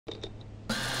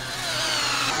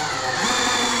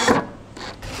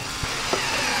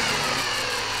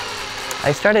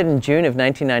I started in June of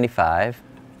 1995.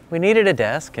 We needed a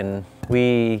desk and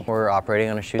we were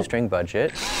operating on a shoestring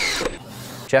budget.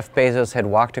 Jeff Bezos had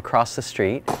walked across the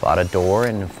street, bought a door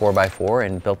and a 4x4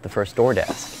 and built the first door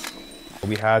desk.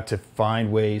 We had to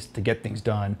find ways to get things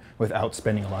done without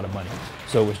spending a lot of money.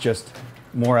 So it was just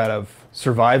more out of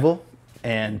survival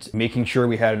and making sure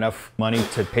we had enough money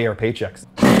to pay our paychecks.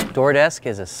 Door desk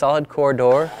is a solid core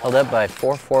door held up by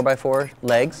four 4x4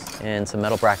 legs and some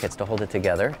metal brackets to hold it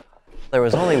together. There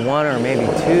was only one or maybe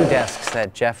two desks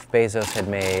that Jeff Bezos had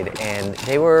made, and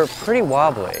they were pretty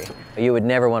wobbly. You would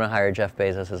never want to hire Jeff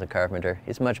Bezos as a carpenter.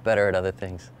 He's much better at other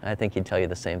things. I think he'd tell you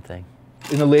the same thing.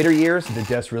 In the later years, the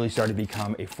desk really started to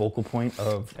become a focal point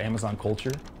of Amazon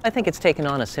culture. I think it's taken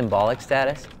on a symbolic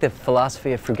status. The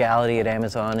philosophy of frugality at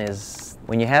Amazon is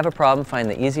when you have a problem, find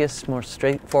the easiest, more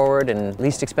straightforward, and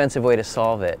least expensive way to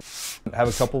solve it. I have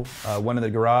a couple, one in the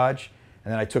garage,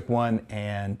 and then I took one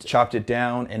and chopped it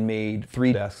down and made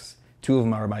 3 desks. 2 of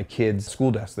them are my kids'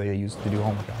 school desks they use to do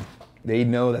homework on. They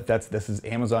know that this is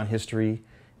Amazon history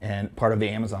and part of the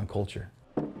Amazon culture.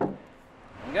 There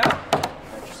you go.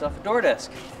 Got yourself a door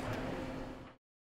desk.